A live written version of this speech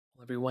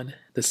Everyone,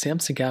 the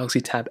Samsung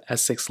Galaxy Tab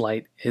S6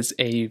 Lite is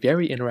a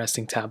very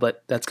interesting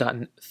tablet that's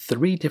gotten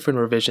 3 different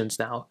revisions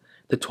now,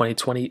 the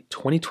 2020,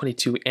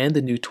 2022, and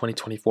the new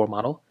 2024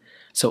 model.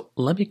 So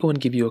let me go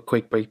and give you a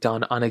quick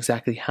breakdown on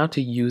exactly how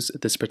to use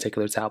this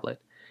particular tablet.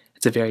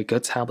 It's a very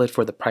good tablet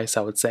for the price,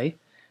 I would say.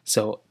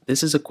 So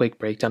this is a quick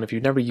breakdown. If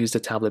you've never used a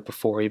tablet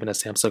before, even a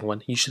Samsung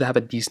one, you should have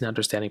a decent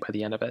understanding by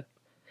the end of it.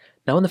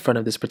 Now in the front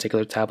of this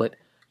particular tablet,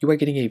 you are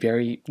getting a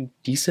very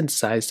decent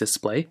sized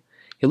display.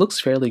 It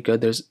looks fairly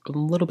good. There's a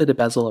little bit of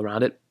bezel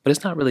around it, but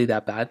it's not really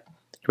that bad.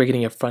 You're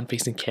getting a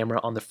front-facing camera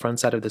on the front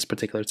side of this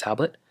particular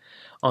tablet.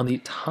 On the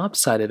top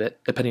side of it,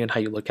 depending on how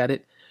you look at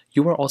it,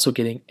 you are also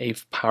getting a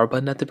power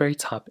button at the very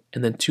top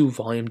and then 2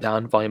 volume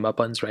down, volume up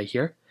buttons right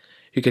here.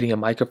 You're getting a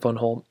microphone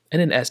hole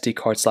and an SD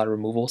card slot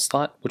removal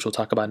slot, which we'll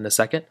talk about in a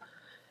second.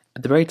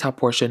 At the very top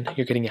portion,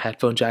 you're getting a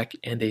headphone jack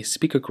and a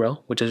speaker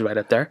grill, which is right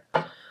up there.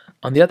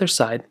 On the other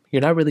side,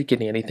 you're not really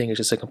getting anything. It's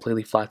just a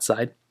completely flat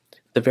side.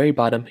 At the very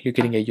bottom, you're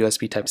getting a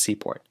USB Type-C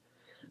port.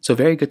 So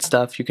very good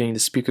stuff. You're getting the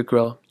speaker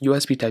grill,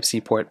 USB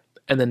Type-C port,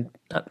 and then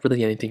not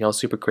really anything else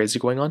super crazy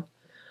going on.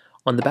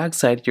 On the back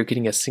side, you're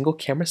getting a single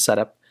camera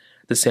setup,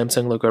 the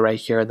Samsung logo right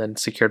here, and then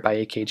secured by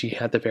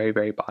AKG at the very,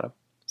 very bottom.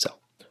 So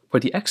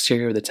for the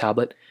exterior of the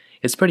tablet,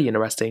 it's pretty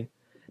interesting.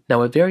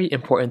 Now, a very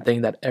important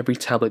thing that every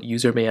tablet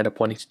user may end up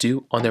wanting to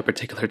do on their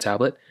particular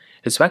tablet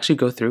is to actually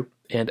go through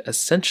and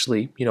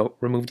essentially,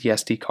 remove the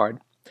SD card.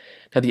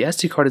 Now, the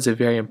SD card is a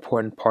very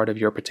important part of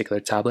your particular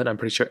tablet. I'm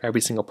pretty sure every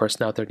single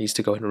person out there needs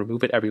to go ahead and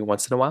remove it every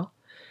once in a while.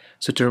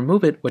 So to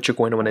remove it, what you're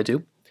going to want to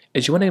do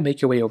is you want to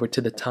make your way over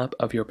to the top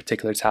of your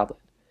particular tablet.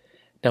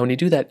 Now, when you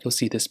do that, you'll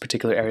see this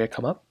particular area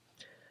come up.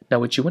 Now,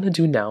 what you want to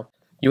do now,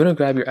 you want to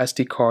grab your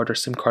SD card or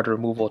SIM card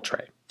removal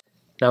tray.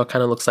 Now, it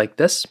kind of looks like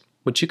this.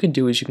 What you can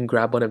do is you can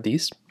grab one of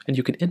these and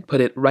you can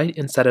input it right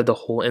inside of the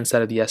hole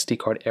inside of the SD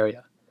card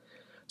area.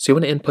 So you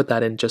want to input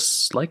that in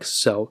just like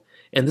so,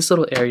 and this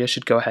little area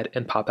should go ahead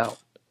and pop out.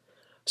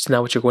 So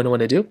now what you're going to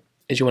want to do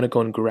is you want to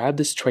go and grab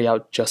this tray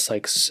out just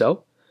like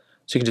so.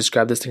 So you can just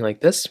grab this thing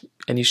like this,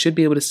 and you should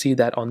be able to see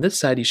that on this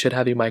side you should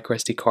have a micro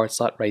SD card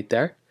slot right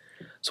there.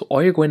 So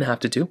all you're going to have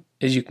to do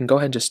is you can go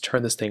ahead and just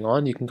turn this thing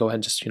on. You can go ahead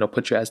and just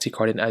put your SD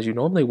card in as you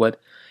normally would,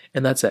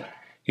 and that's it.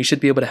 You should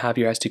be able to have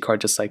your SD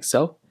card just like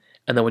so.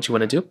 And then what you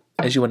want to do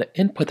is you want to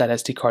input that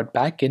SD card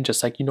back in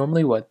just like you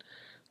normally would.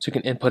 So you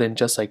can input in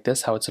just like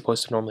this, how it's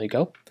supposed to normally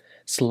go.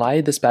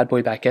 Slide this bad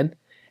boy back in,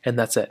 and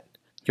that's it.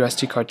 Your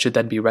SD card should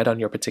then be read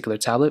on your particular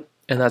tablet,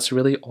 and that's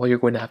really all you're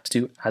going to have to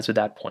do as of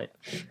that point.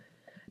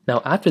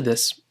 Now after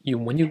this,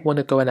 when you want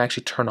to go and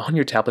actually turn on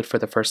your tablet for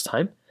the first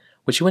time,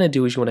 what you want to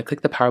do is you want to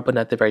click the power button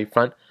at the very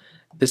front.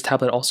 This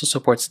tablet also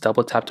supports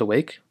double tap to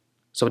wake.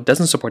 So it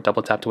doesn't support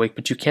double tap to wake,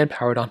 but you can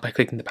power it on by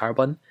clicking the power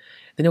button.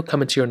 Then you'll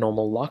come into your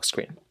normal lock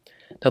screen.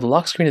 Now the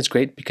lock screen is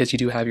great because you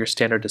do have your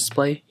standard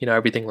display.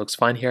 Everything looks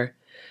fine here.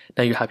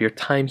 Now you have your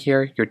time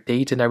here, your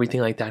date, and everything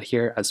like that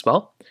here as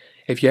well.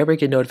 If you ever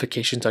get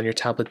notifications on your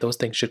tablet, those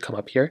things should come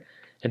up here.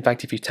 In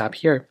fact, if you tap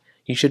here,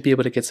 you should be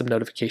able to get some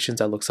notifications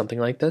that look something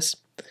like this.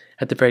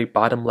 At the very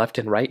bottom left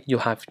and right,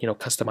 you'll have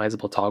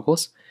customizable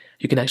toggles.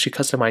 You can actually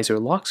customize your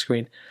lock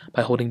screen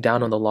by holding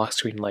down on the lock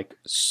screen like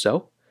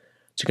so.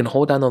 So you can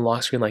hold down the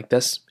lock screen like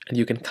this, and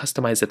you can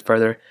customize it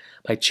further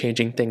by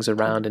changing things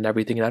around and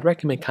everything. And I'd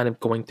recommend kind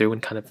of going through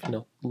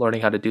and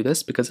learning how to do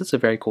this because it's a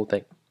very cool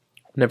thing.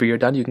 Whenever you're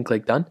done, you can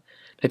click done.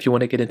 If you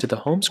want to get into the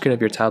home screen of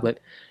your tablet,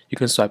 you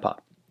can swipe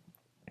up.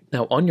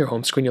 Now on your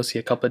home screen, you'll see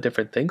a couple of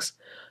different things.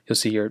 You'll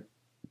see your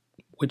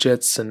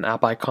widgets and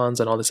app icons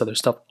and all this other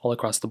stuff all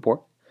across the board.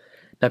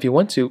 Now if you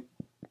want to,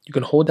 you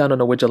can hold down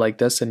on a widget like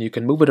this and you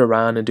can move it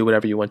around and do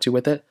whatever you want to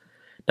with it.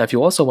 Now if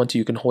you also want to,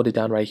 you can hold it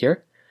down right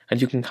here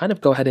and you can kind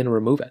of go ahead and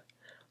remove it.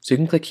 So you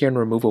can click here and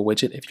remove a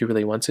widget if you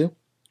really want to.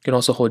 You can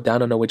also hold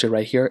down on a widget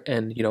right here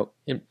and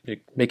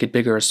make it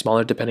bigger or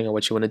smaller depending on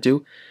what you want to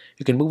do.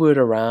 You can move it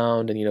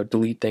around and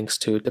delete things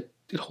too. It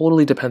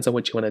totally depends on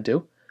what you want to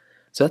do.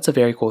 So that's a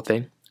very cool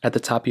thing. At the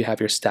top you have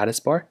your status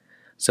bar.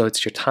 So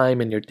it's your time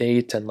and your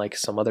date and like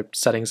some other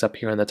settings up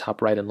here on the top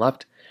right and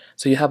left.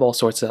 So you have all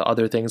sorts of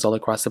other things all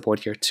across the board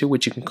here too,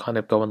 which you can kind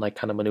of go and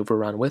maneuver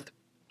around with.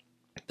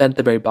 Then at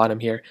the very bottom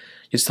here,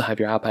 you still have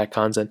your app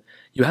icons and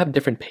you have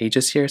different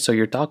pages here. So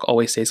your dock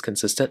always stays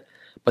consistent.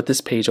 But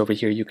this page over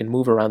here, you can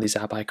move around these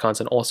app icons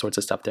and all sorts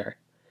of stuff there.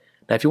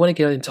 Now, if you want to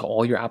get into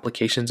all your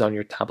applications on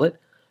your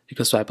tablet, you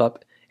can swipe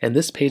up, and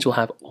this page will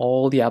have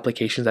all the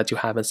applications that you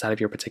have inside of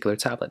your particular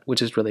tablet,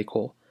 which is really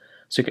cool.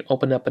 So you can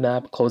open up an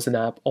app, close an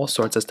app, all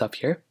sorts of stuff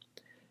here.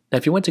 Now,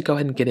 if you want to go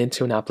ahead and get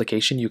into an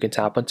application, you can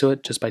tap onto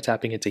it just by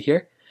tapping into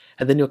here,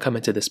 and then you'll come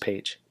into this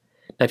page.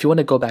 Now, if you want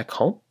to go back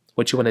home,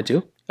 what you want to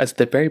do is at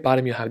the very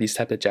bottom, you have these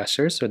type of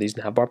gestures or these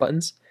navbar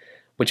buttons.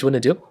 What you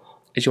want to do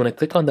is you want to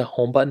click on the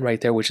home button right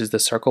there, which is the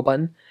circle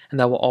button, and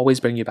that will always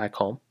bring you back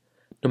home.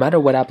 No matter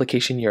what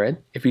application you're in,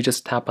 if you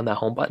just tap on that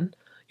home button,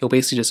 you'll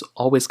basically just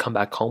always come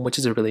back home, which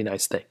is a really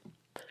nice thing.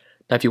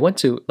 Now, if you want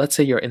to, let's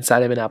say you're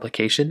inside of an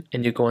application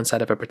and you go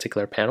inside of a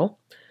particular panel.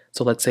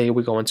 So let's say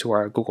we go into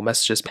our Google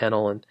Messages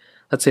panel, and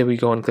let's say we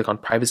go and click on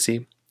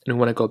privacy and we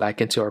want to go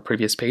back into our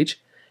previous page.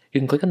 you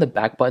can click on the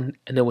back button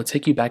and it will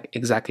take you back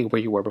exactly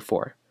where you were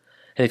before.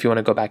 And if you want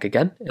to go back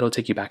again, it'll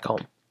take you back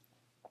home.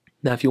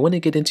 Now, if you want to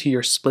get into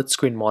your split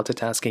screen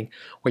multitasking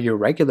or your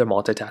regular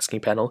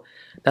multitasking panel,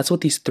 that's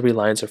what these 3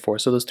 lines are for.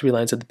 So those 3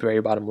 lines at the very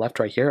bottom left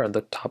right here, or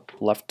the top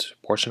left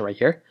portion right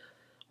here,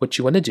 what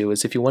you want to do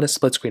is if you want to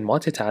split screen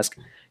multitask,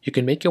 you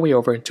can make your way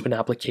over into an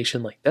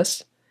application like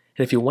this.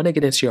 And if you want to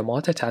get into your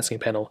multitasking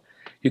panel,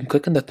 you can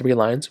click on the 3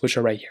 lines, which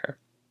are right here.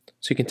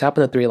 So you can tap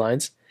on the 3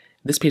 lines,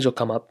 this page will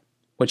come up.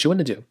 What you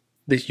want to do,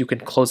 you can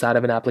close out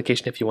of an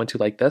application if you want to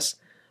like this,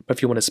 but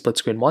if you want to split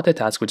screen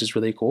multitask, which is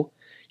really cool,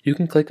 you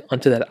can click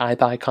onto that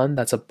icon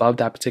that's above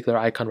that particular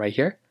icon right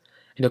here,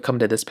 and you'll come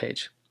to this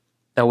page.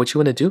 Now what you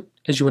want to do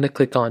is you want to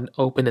click on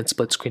Open and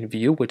Split Screen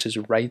View, which is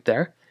right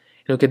there,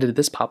 and you'll get into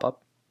this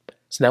pop-up.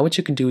 So now what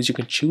you can do is you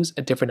can choose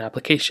a different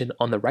application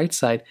on the right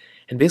side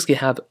and basically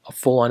have a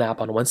full-on app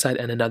on one side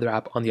and another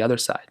app on the other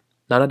side.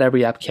 Now, not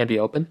every app can be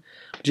open,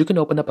 but you can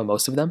open up on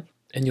most of them,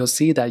 and you'll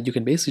see that you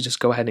can basically just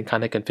go ahead and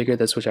kind of configure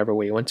this whichever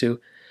way you want to. You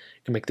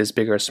can make this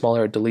bigger or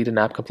smaller, or delete an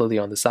app completely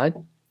on the side,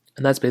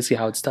 and that's basically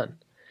how it's done.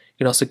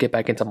 You can also get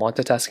back into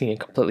multitasking and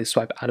completely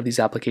swipe out of these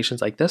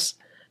applications like this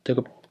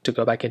to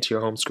go back into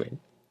your home screen.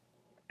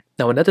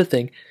 Now, another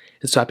thing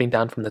is swiping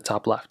down from the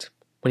top left.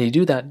 When you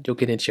do that, you'll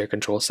get into your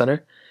control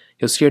center.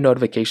 You'll see your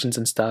notifications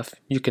and stuff.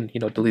 You can,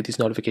 delete these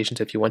notifications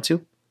if you want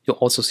to. You'll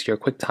also see your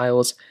quick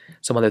tiles,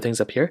 some other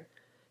things up here.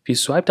 If you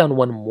swipe down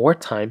one more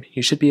time,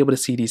 you should be able to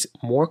see these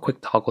more quick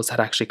toggles that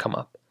actually come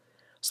up.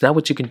 So now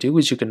what you can do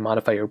is you can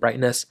modify your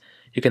brightness.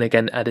 You can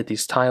again edit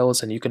these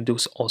tiles, and you can do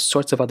all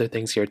sorts of other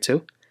things here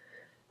too.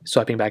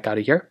 Swiping back out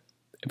of here.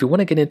 If you want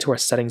to get into our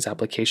settings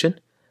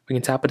application, we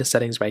can tap into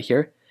settings right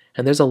here,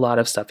 and there's a lot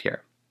of stuff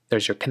here.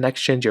 There's your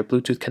connections, your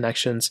Bluetooth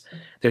connections,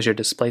 there's your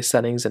display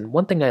settings, and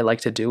one thing I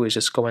like to do is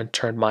just go and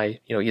turn my,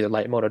 either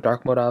light mode or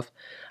dark mode off.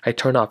 I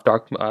turn off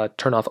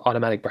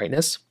automatic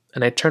brightness,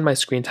 and I turn my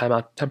screen time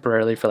out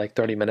temporarily for like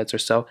 30 minutes or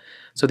so.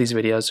 So these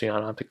videos, I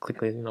don't have to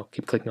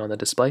keep clicking on the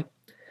display.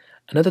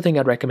 Another thing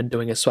I'd recommend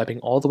doing is swiping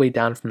all the way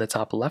down from the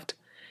top left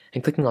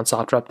and clicking on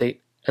software update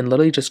and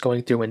literally just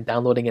going through and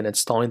downloading and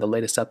installing the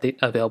latest update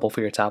available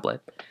for your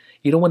tablet.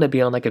 You don't want to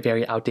be on like a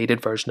very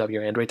outdated version of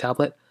your Android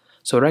tablet.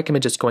 So I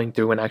recommend just going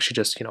through and actually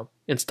just,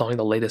 installing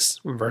the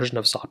latest version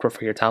of software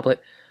for your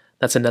tablet.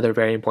 That's another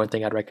very important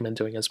thing I'd recommend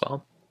doing as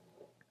well.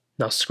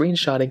 Now,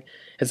 screenshotting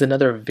is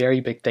another very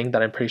big thing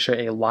that I'm pretty sure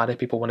a lot of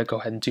people want to go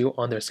ahead and do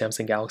on their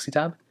Samsung Galaxy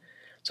Tab.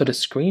 So to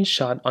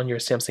screenshot on your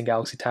Samsung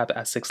Galaxy Tab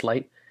S6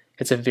 Lite,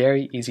 it's a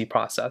very easy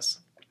process.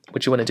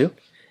 What you want to do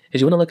is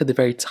you want to look at the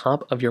very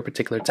top of your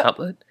particular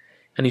tablet,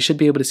 and you should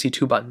be able to see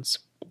 2 buttons,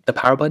 the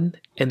power button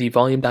and the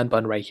volume down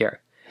button right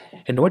here.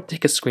 In order to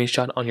take a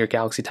screenshot on your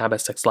Galaxy Tab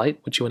S6 Lite,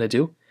 what you want to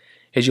do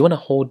is you want to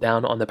hold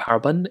down on the power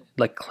button,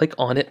 like click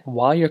on it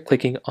while you're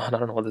clicking on, I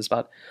don't know what this is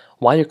about,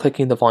 while you're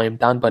clicking the volume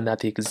down button at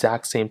the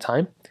exact same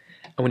time.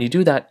 And when you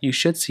do that, you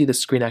should see the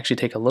screen actually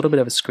take a little bit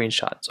of a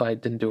screenshot. So I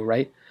didn't do it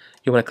right.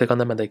 You want to click on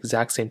them at the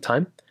exact same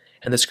time,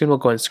 and the screen will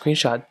go and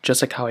screenshot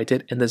just like how I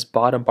did, and this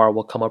bottom bar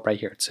will come up right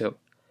here too.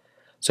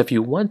 So if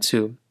you want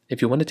to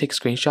take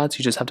screenshots,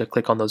 you just have to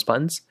click on those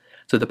buttons.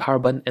 So the power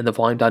button and the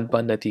volume down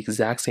button at the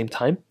exact same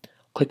time.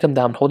 Click them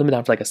down, hold them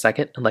down for like a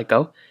second and let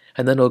go,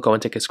 and then it'll go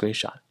and take a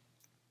screenshot.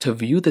 To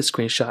view this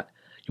screenshot,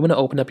 you want to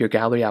open up your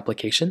gallery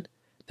application.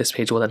 This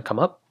page will then come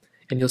up,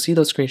 and you'll see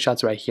those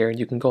screenshots right here, and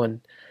you can go and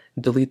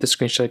delete the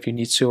screenshot if you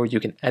need to, or you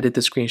can edit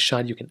the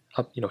screenshot, you can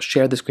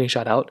share the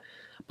screenshot out,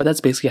 but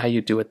that's basically how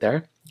you do it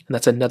there. And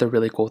that's another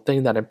really cool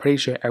thing that I'm pretty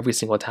sure every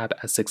single Tab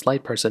S6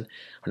 Lite person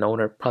or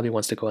owner probably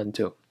wants to go ahead and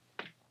do.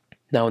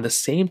 Now, in the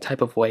same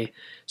type of way,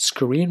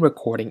 screen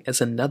recording is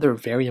another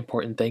very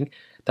important thing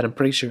that I'm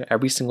pretty sure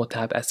every single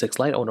Tab S6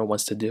 Lite owner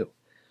wants to do.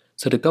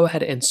 So to go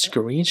ahead and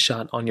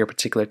screenshot on your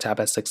particular Tab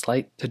S6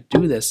 Lite, to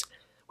do this,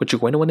 what you're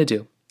going to want to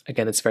do,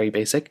 again, it's very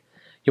basic.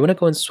 You want to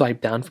go and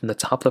swipe down from the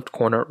top left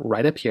corner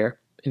right up here,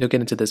 and you'll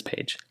get into this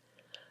page.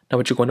 Now,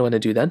 what you're going to want to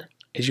do then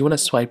is you want to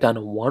swipe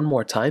down one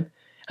more time,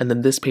 and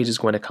then this page is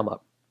going to come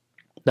up.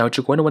 Now, what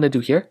you're going to want to do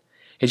here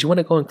is you want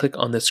to go and click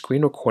on the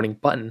screen recording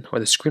button, or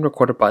the screen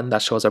recorder button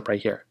that shows up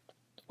right here.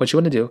 What you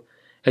want to do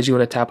is you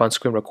want to tap on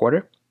screen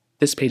recorder.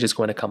 This page is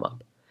going to come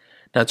up.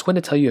 Now, it's going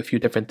to tell you a few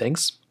different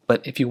things,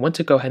 but if you want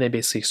to go ahead and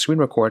basically screen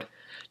record,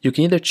 you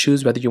can either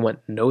choose whether you want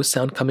no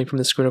sound coming from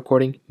the screen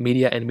recording,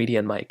 media, and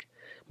mic.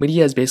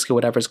 Media is basically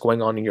whatever's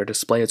going on in your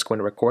display it's going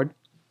to record.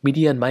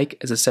 Media and mic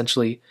is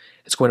essentially,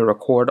 it's going to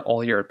record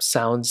all your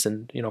sounds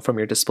and from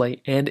your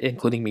display, and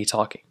including me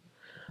talking.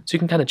 So you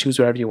can kind of choose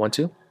whatever you want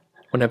to.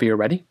 Whenever you're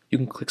ready, you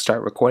can click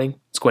start recording.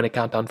 It's going to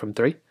count down from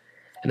 3.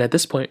 And at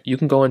this point, you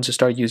can go and just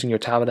start using your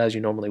tablet as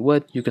you normally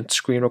would. You can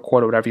screen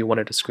record whatever you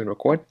wanted to screen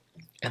record.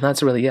 And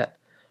that's really it.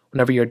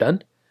 Whenever you're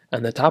done,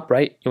 on the top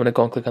right, you want to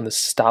go and click on the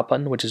stop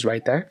button, which is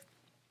right there.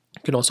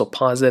 You can also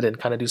pause it and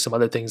kind of do some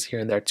other things here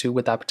and there too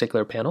with that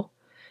particular panel.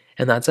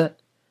 And that's it.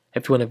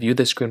 If you want to view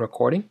the screen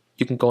recording,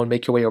 you can go and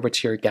make your way over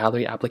to your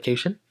gallery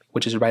application,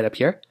 which is right up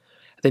here.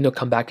 Then you'll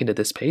come back into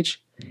this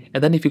page.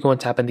 And then if you go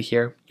and tap into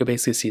here, you'll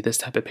basically see this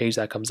type of page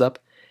that comes up.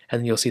 And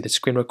then you'll see the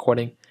screen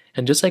recording.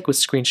 And just like with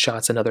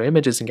screenshots and other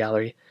images in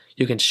gallery,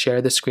 you can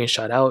share the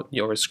screenshot out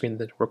or screen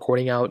the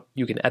recording out.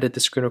 You can edit the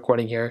screen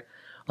recording here.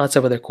 Lots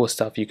of other cool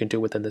stuff you can do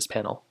within this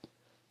panel.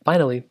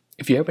 Finally,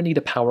 if you ever need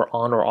to power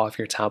on or off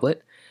your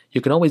tablet,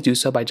 you can always do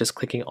so by just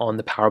clicking on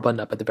the power button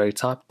up at the very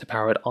top to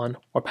power it on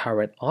or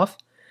power it off.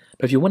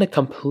 But if you want to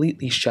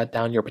completely shut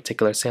down your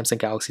particular Samsung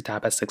Galaxy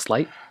Tab S6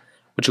 Lite,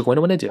 what you're going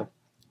to want to do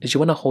is you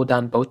want to hold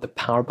down both the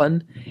power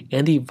button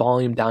and the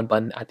volume down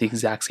button at the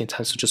exact same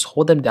time. So just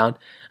hold them down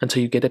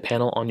until you get a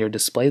panel on your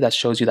display that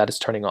shows you that it's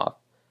turning off.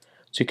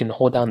 So you can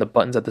hold down the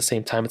buttons at the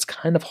same time. It's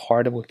kind of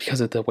hard because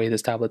of the way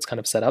this tablet's kind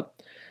of set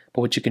up.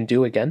 But what you can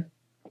do again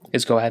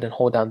is go ahead and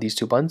hold down these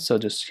two buttons. So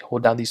just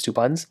hold down these two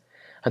buttons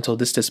until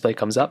this display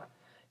comes up.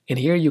 And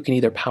here you can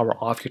either power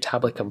off your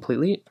tablet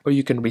completely or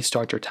you can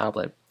restart your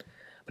tablet.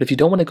 But if you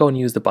don't want to go and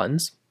use the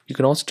buttons, you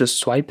can also just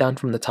swipe down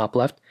from the top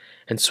left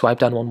and swipe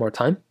down one more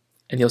time.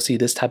 And you'll see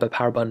this type of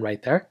power button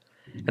right there.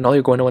 And all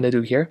you're going to want to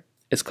do here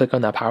is click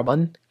on that power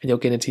button and you'll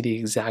get into the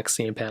exact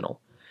same panel.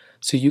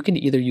 So you can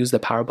either use the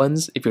power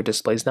buttons if your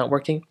display's not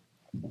working,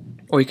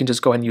 or you can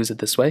just go ahead and use it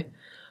this way.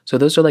 So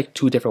those are like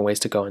two different ways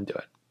to go and do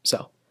it.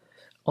 So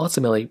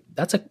ultimately,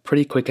 that's a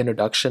pretty quick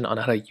introduction on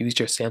how to use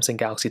your Samsung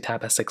Galaxy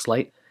Tab S6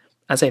 Lite.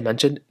 As I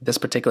mentioned, this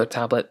particular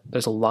tablet,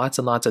 there's lots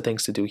and lots of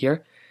things to do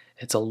here.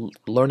 It's a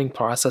learning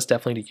process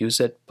definitely to use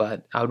it,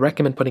 but I would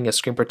recommend putting a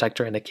screen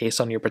protector and a case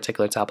on your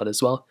particular tablet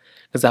as well,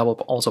 because that will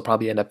also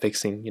probably end up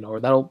fixing, or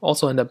that'll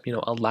also end up,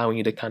 allowing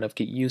you to kind of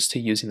get used to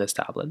using this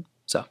tablet.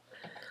 So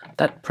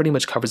that pretty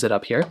much covers it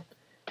up here.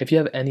 If you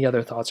have any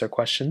other thoughts or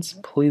questions,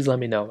 please let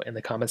me know in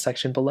the comment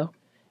section below.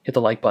 Hit the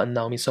like button,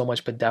 that would mean so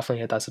much, but definitely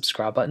hit that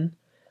subscribe button.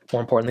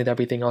 More importantly than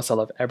everything else, I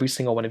love every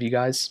single one of you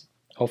guys.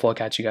 Hopefully I'll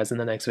catch you guys in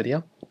the next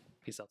video.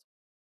 Peace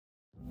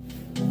out.